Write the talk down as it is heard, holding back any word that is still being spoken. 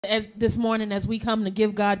this morning as we come to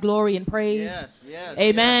give God glory and praise. Yes,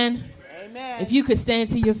 Amen. Yes. Amen. If you could stand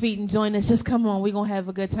to your feet and join us, just come on. We're going to have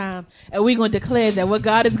a good time. And we're going to declare that what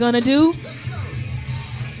God is going to do,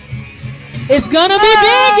 it's going to be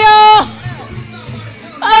big, y'all.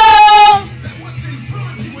 Oh.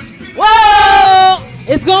 Whoa.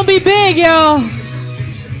 It's going to be big, y'all.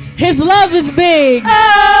 His love is big.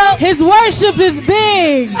 Oh. His worship is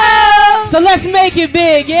big. Oh. So let's make it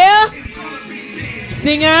big, yeah?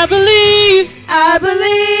 Sing, I believe. I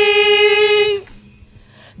believe.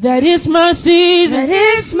 That it's my season. That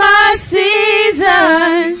it's my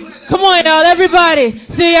season. Come on, y'all, everybody.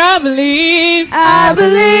 Say, I believe. I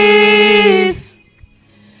believe.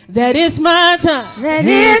 That it's my time. That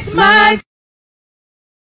it's my time.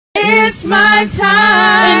 It's my time.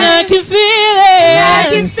 And I can feel it. I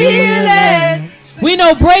can feel it. We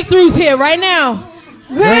know breakthroughs here right now.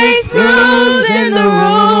 Breakthroughs in the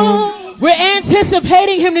room. We're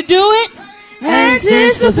anticipating him to do it.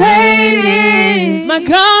 Anticipating. My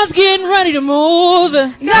God's getting ready to move.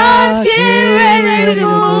 God's getting ready to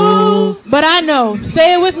move. But I know.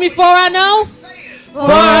 Say it with me, for I know. For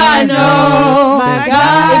I know my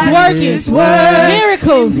God is working.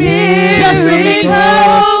 Miracles.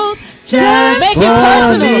 Just make it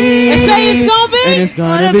personal. And say it's going to be. And it's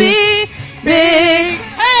going to be big.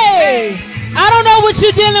 Hey, I don't know what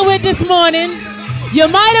you're dealing with this morning. You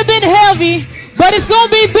might have been heavy, but it's going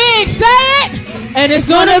to be big. Say it. And it's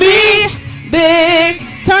going to be big.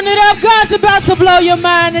 Turn it up. God's about to blow your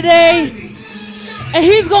mind today. And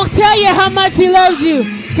he's going to tell you how much he loves you.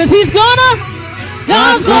 Because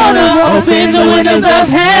God's going to open the windows of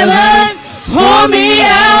heaven. Pour me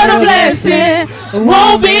out a blessing. There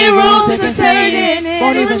won't be room to contain it.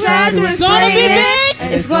 Won't even try to explain it.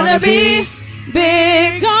 It's going to be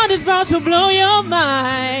big. God is about to blow your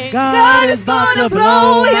mind. God is about to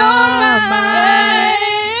blow your mind.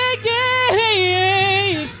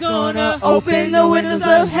 It's gonna open the windows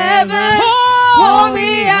of heaven. Pour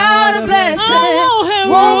me out a blessing.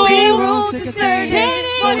 Won't be room to contain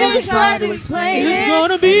it. Won't even try to explain it.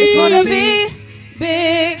 It's gonna be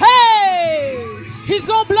big. Hey, he's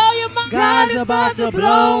gonna blow your mind. God is about to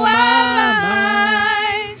blow my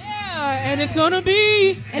mind. Yeah, and it's gonna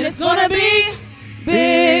be. And it's gonna be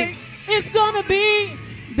big. It's gonna be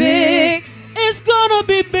big. It's gonna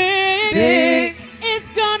be big. Big. It's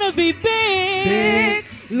gonna be big. Big.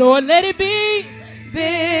 Lord, let it be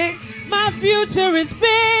big. My future is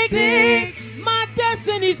big. Big. My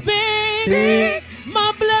destiny's big. Big.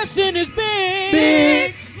 My blessing is big.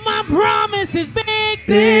 Big. My promise is big.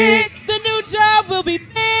 Big. The new job will be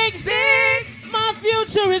big. Big. My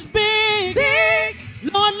future is big. Big.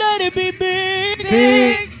 Lord, let it be big.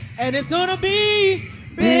 Big. And it's gonna be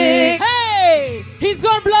big. Hey, he's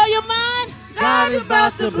gonna blow your mind. God is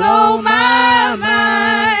about to blow my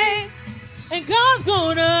mind. And God's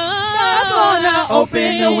gonna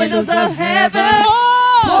open the windows of heaven.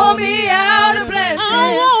 Pour me out a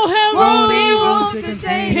blessing. Won't be room to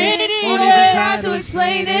contain it. Won't even try to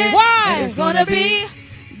explain it. Why? And it's gonna be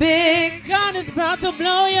big. God is about to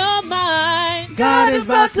blow your mind. God is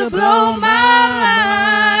about to blow my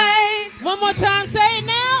mind. One more time, say it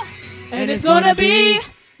now. And it's gonna be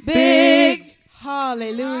big.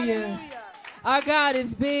 Hallelujah. Our God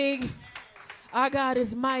is big. Our God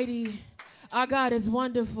is mighty. Our God is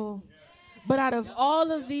wonderful. But out of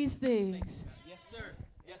all of these things, yes, sir.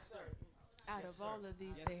 Yes, sir. Out of all of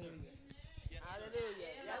these things,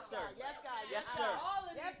 hallelujah. Yes, sir. Yes, God. Yes, sir.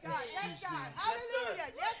 Yes, God. Yes, God.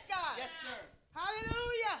 Hallelujah. Yes, God. Yes, sir.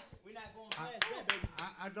 Hallelujah. We're not going past that, baby.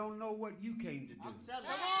 I don't know what you came to do. I'm telling you.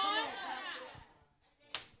 Come on.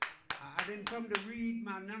 I didn't come to read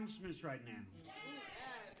my announcements right now.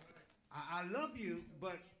 I love you,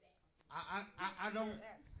 but I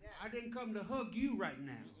didn't come to hug you right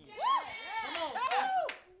now. Come on.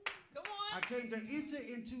 Come on. I came to enter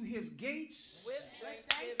into his gates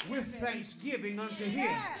With thanksgiving unto him.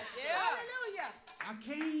 yes. Hallelujah. I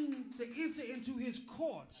came to enter into his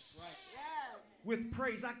courts Yes. with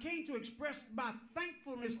praise. I came to express my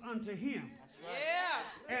thankfulness unto him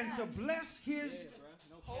Yeah. and to bless his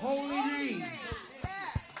holy name.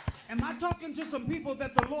 Yes. Am I talking to some people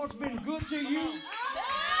that the Lord's been good to you?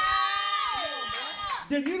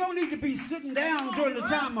 Then you don't need to be sitting down during the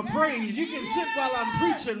time of praise. You can sit while I'm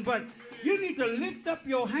preaching, but you need to lift up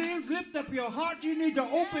your hands, lift up your heart. You need to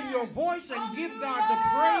open your voice and give God the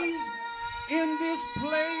praise in this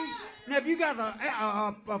place. Now, if you got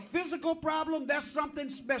a physical problem, that's something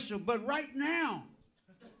special. But right now,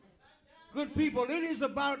 good people, it is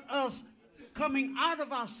about us coming out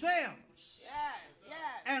of ourselves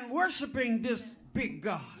and worshiping this big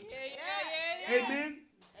God. Yeah. Amen.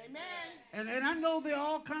 Amen. And I know there are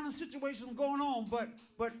all kinds of situations going on,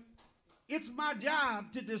 but it's my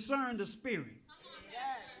job to discern the spirit. Yes,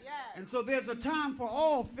 yes. And so there's a time for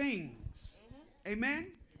all things. Amen?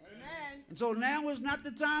 Amen. And so now is not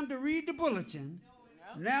the time to read the bulletin.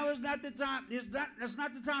 No. Now is not the time. That's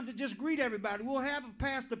not the time to just greet everybody. We'll have it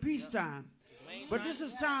past the peace time. But this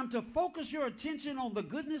is time to focus your attention on the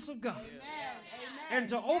goodness of God. Amen. And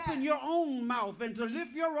to open your own mouth and to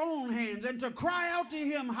lift your own hands and to cry out to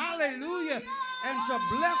him, hallelujah, and to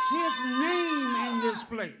bless his name in this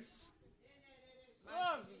place.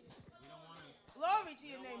 Glory. Glory to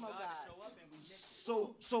your name, oh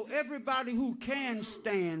God. So everybody who can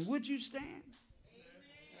stand, would you stand?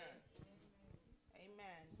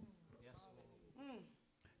 Amen.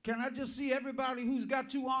 Can I just see everybody who's got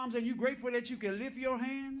two arms and you're grateful that you can lift your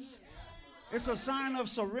hands? It's a sign of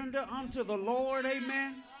surrender unto the Lord,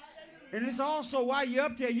 amen. And it's also while you're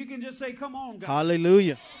up there, you can just say, come on, God.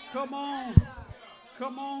 Hallelujah. Come on.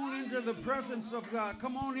 Come on into the presence of God.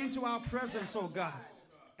 Come on into our presence, oh God.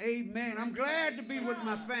 Amen. I'm glad to be with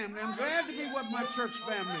my family. I'm glad to be with my church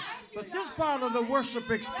family. But this part of the worship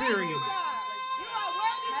experience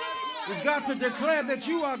has got to declare that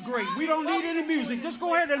you are great. We don't need any music. Just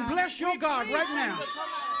go ahead and bless your God right now.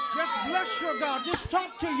 Just bless your God. Just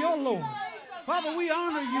talk to your Lord. Father, we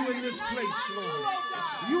honor you in this place, Lord.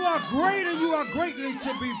 You are great and you are greatly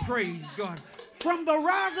to be praised, God. From the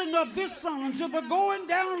rising of this sun until the going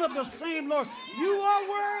down of the same, Lord, you are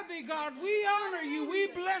worthy, God. We honor you. We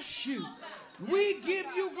bless you. We give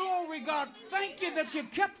you glory, God. Thank you that you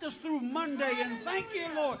kept us through Monday, and thank you,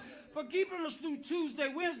 Lord, for keeping us through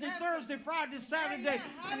Tuesday, Wednesday, Thursday, Friday, Saturday,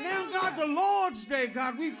 and now, God, the Lord's Day,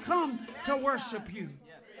 God, we've come to worship you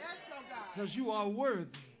because you are worthy.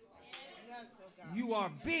 You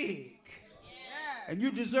are big. And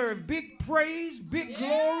you deserve big praise, big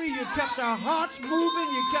glory. You kept our hearts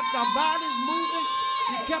moving. You kept our bodies moving.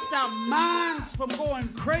 You kept our minds from going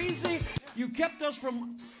crazy. You kept us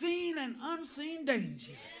from seen and unseen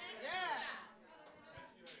danger.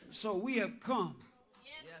 So we have come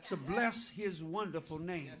to bless his wonderful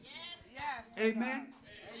name. Amen.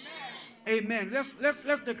 Amen. Let's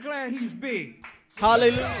declare he's big.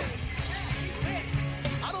 Hallelujah.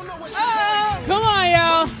 Come on,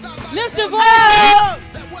 y'all. Lift your voice.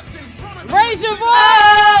 Raise your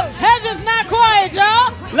voice. Heaven's not quiet,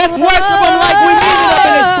 y'all. Let's worship him like we need it up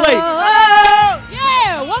in this place.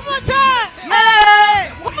 Yeah, one more time.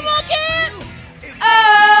 One more again.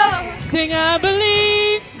 Sing, I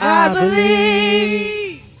believe. I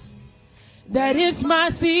believe That it's my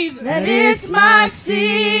season. that it's my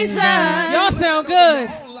season. Y'all sound good.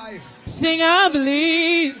 Sing, I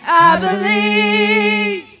believe. I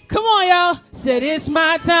believe Come on, y'all. Said it's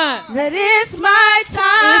my time. that it's my It's my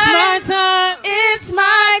time. time. It's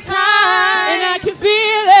my And I time. can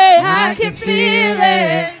feel it. I can feel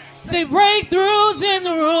it. Say breakthroughs in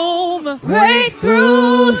the room.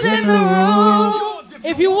 Breakthroughs in the room.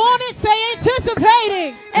 If you want it, say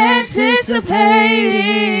anticipating.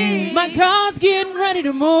 Anticipating. My God's getting ready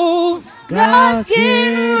to move. God's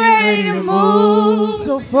getting ready to move.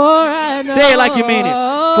 So far I know. Say it like you mean it. For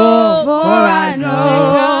I know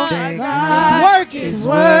God's God working. is A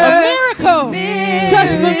working miracle.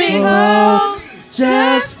 Just for me. miracles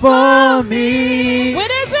just for me. When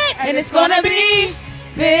is it? And it's gonna be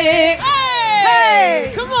big.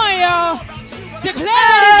 Hey! Come on, y'all. Declare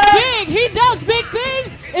that it's big. He does big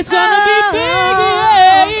things. It's gonna be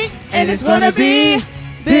big. And it's gonna be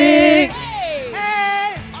big.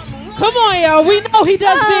 Hey. Come on, y'all. We know he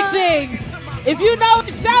does big things. If you know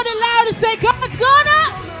it, shout it loud and say, God's gonna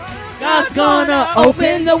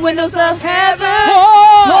Open the windows of heaven.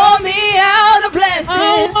 pour. Pour me out a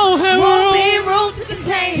blessing. Oh, Won't be room to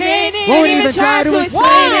contain Can't it. even Won't even try to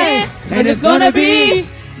explain it. And it's gonna be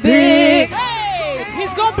big. Hey, he's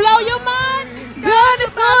gonna blow your mind. God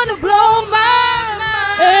is gonna blow my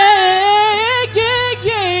mind. Hey,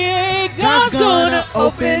 yeah. God's gonna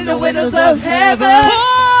Open the windows of heaven.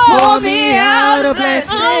 Pour me out a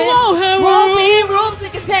blessing. Won't be room to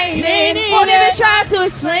contain it. Won't even try to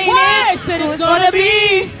explain Why? it. Said It's gonna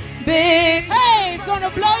be big. Hey, it's gonna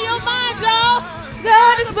blow your mind, y'all.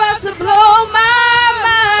 God is about to blow my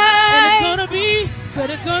And it's mind. gonna be, said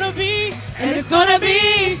it's gonna be, And it's gonna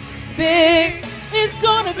be big, it's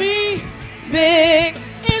gonna be, big,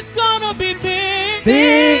 it's gonna be big.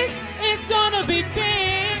 big, It's gonna be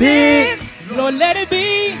big. big, Lord, let it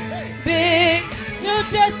be. big, Your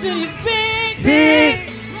destiny's big.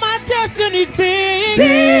 big, My destiny's big.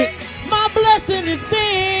 big, My blessing is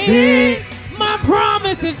big. big, My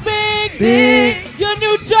promise is big. big, Your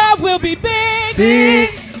new job will be big. big,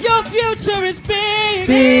 Your future is big.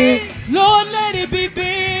 big, Lord, let it be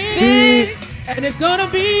big. big. And it's gonna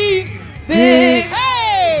be Big.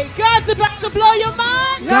 Hey, God's about to blow your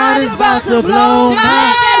mind. God is about to blow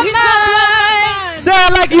my mind.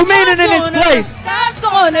 Sound like you mean it in this place. God's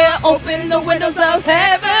gonna open the windows of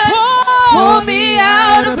heaven. Pour me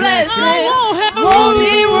out a blessing. Won't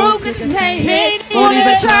be room to contain it. Won't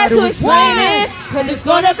even try to explain it. Cause it's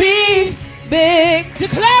gonna be big.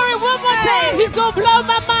 Declare it one more time. He's gonna blow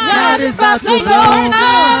my mind. God is about to blow my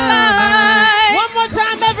mind. One more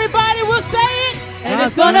time, everybody will say it. And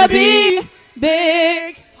it's gonna be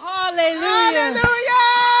big. Hallelujah.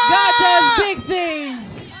 God does big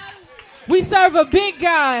things. We serve a big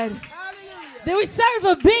God. We serve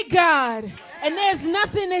a big God. And there's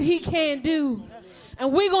nothing that he can't do.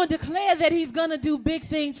 And we're going to declare that he's going to do big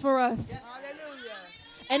things for us.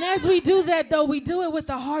 And as we do that, though, we do it with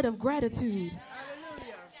a heart of gratitude.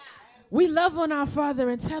 We love on our Father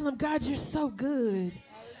and tell him, God, you're so good.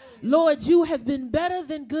 Lord, you have been better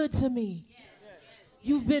than good to me.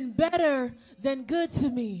 You've been better than good to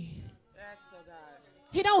me.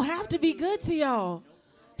 He don't have to be good to y'all.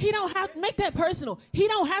 He don't have to make that personal. He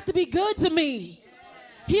don't have to be good to me.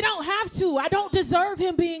 He don't have to. I don't deserve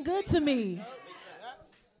him being good to me.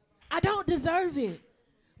 I don't deserve it.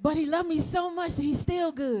 But he loved me so much that he's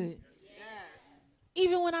still good.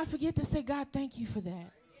 Even when I forget to say, God, thank you for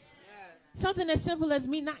that. Something as simple as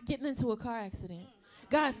me not getting into a car accident.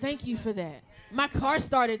 God, thank you for that. My car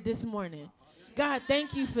started this morning. God,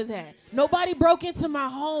 thank you for that. Nobody broke into my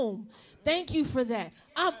home. Thank you for that.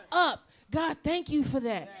 I'm up. God, thank you for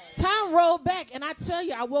that. Time rolled back, and I tell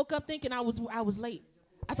you, I woke up thinking I was late.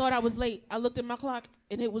 I thought I was late. I looked at my clock,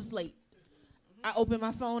 and it was late. I opened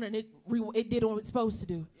my phone, and it did what it's supposed to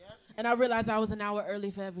do. And I realized I was an hour early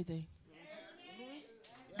for everything.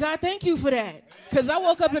 God, thank you for that. Because I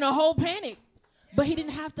woke up in a whole panic. But he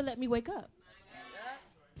didn't have to let me wake up.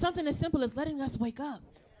 Something as simple as letting us wake up.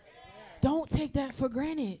 Don't take that for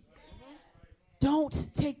granted.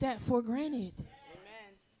 Don't take that for granted.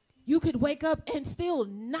 You could wake up and still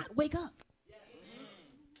not wake up.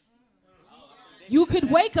 You could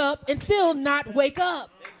wake up and still not wake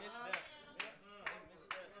up.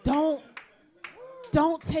 Don't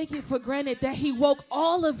take it for granted that he woke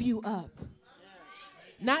all of you up.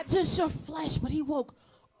 Not just your flesh, but he woke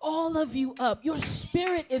all of you up. Your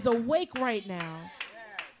spirit is awake right now.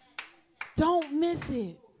 Don't miss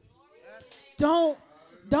it. Don't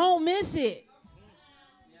miss it.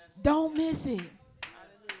 Don't miss it.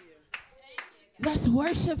 Let's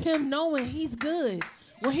worship him knowing he's good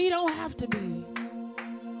when he don't have to be.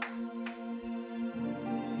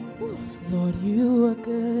 Whew. Lord, you are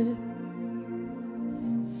good.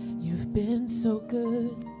 You've been so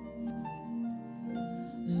good.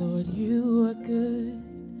 Lord, you are good.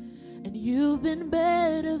 And you've been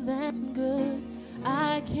better than good.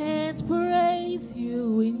 I can't praise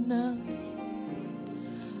you enough.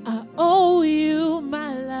 I owe you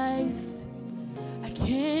my life. I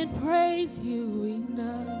can't praise you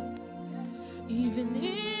enough. Even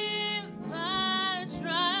if I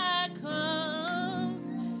try,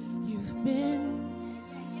 'cause you've been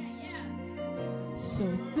so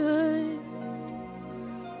good.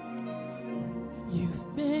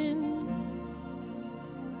 You've been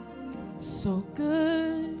so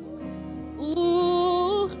good.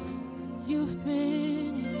 Ooh, you've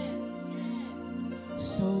been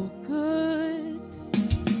so good to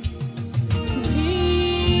me.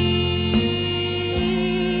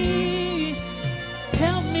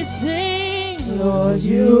 Help me sing. Lord,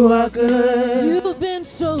 you are good. You've been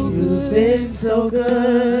so good. You've been so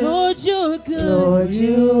good. Lord, you're good. Lord,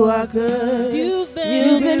 you are good. You've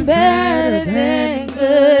been better than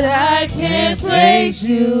good. I can't praise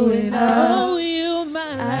you enough.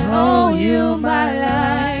 I owe you my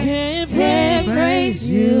life. Can't praise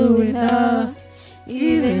you enough.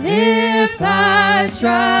 Even if I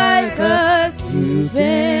try, 'cause you've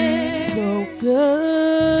been so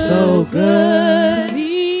good. So good to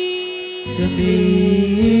me.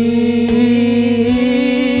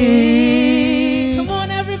 Come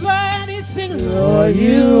on, everybody, sing. Lord,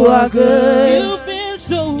 you are good. You've been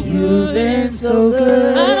so good. You've been so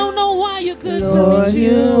good. I don't know why you're good Lord, to me,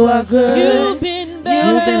 you are good. You've been better.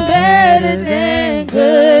 You've been better than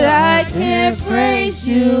good. I can't praise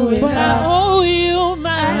you enough. But I owe you my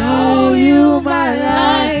life. I owe you my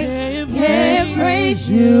life. Can't praise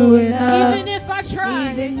you enough. Even if I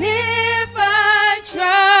try. Even if I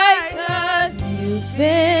try, 'cause you've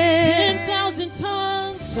been 10,000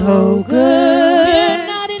 tongues. so good. They're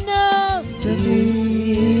not enough to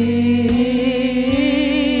me.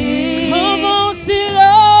 Come on, say,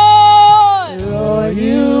 Lord. Lord,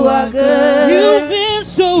 you are good. You've been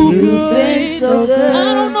so You've good. been so good.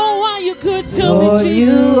 I don't know why you're good to Lord, me,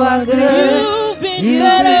 Jesus. you are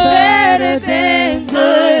better than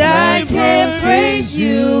good. I can't praise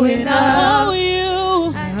you enough.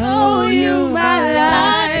 I know you, my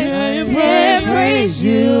life. I can't praise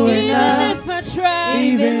you enough.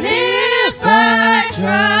 Even if I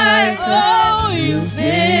try, oh, you've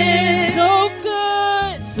been so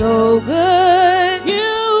good, so good.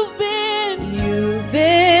 You've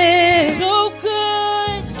been so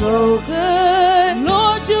good, so good.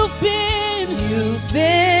 Lord, you've been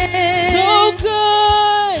so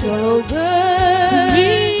good, so good to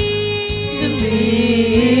me, to me.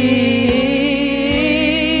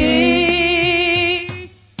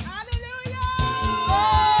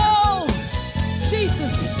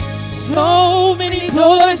 So many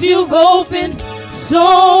doors you've opened,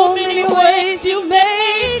 so many ways you've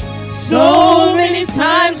made, so many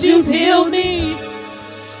times you've healed me.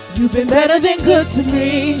 You've been better than good to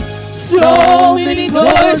me. So many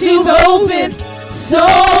doors you've opened,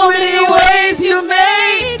 so many ways you've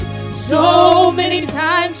made, so many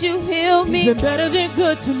times you've healed me. You've been better than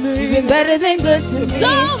good to me. You've been better than good to me.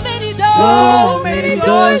 So many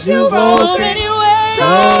doors you've opened,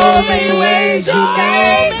 so many ways you've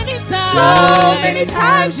made. So many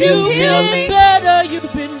times you healed me.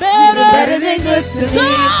 You've been better than good to me.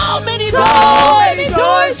 So many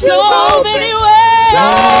doors you've opened, so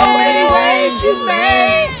many ways you've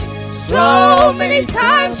made. So many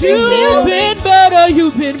times you've been better.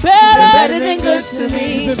 You've been better than good to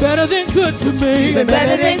me. You've been better than good to me. You've been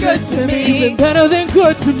better than good to me. You've been better than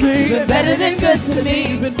good to me. You've been better than good to me.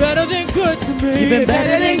 You've been better than good to me. You've been better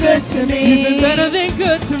than good to me. You've been better than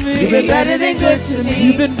good to me. You've been better than good to me.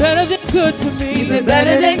 You've been better than good to me. You've been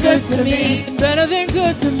better than good to me. You've been better than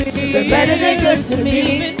good to me. You've been better than good to me.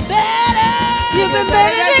 You've been better. You've been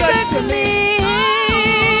better than good to me.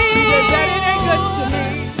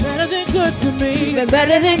 Good to me. You've been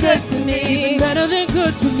better than good to me. You've been better than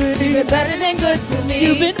good to me. You've been better than good to me.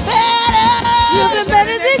 You've been better. You've been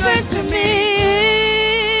better than good to me.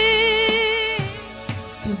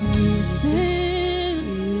 'Cause you've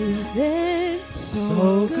been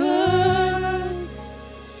so good.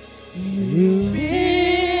 You've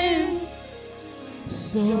been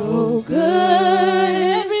so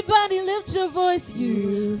good. Everybody lift your voice.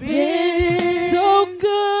 You've been so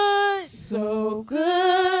good. So good.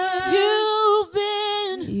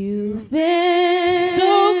 You've been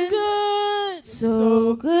so good,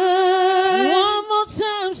 so good. One more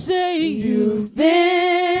time, say you've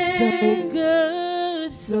been so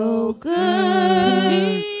good, so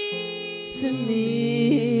good to me.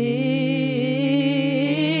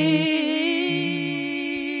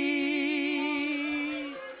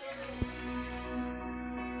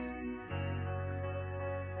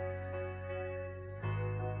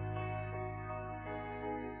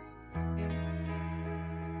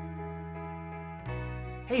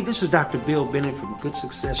 Hey, this is Dr. Bill Bennett from Good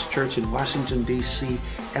Success Church in Washington, D.C.,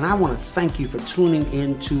 and I want to thank you for tuning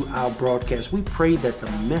in to our broadcast. We pray that the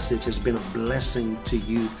message has been a blessing to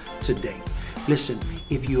you today. Listen,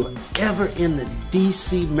 if you're ever in the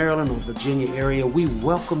D.C., Maryland, or Virginia area, we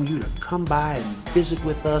welcome you to come by and visit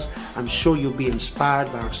with us. I'm sure you'll be inspired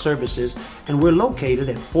by our services. And we're located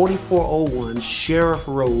at 4401 Sheriff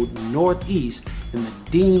Road Northeast in the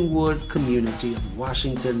Deanwood community of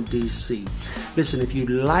Washington, D.C. Listen, if you'd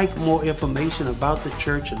like more information about the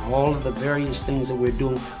church and all of the various things that we're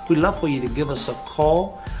doing, we'd love for you to give us a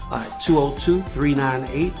call at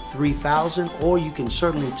 202-398-3000, or you can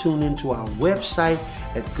certainly tune into our website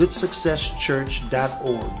at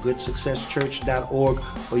goodsuccesschurch.org, goodsuccesschurch.org,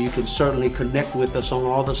 or you can certainly connect with us on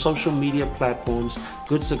all the social media platforms,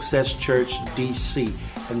 Good Success Church DC,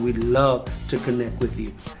 and we'd love to connect with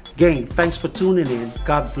you. Again, thanks for tuning in.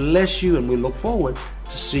 God bless you, and we look forward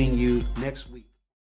to seeing you next week.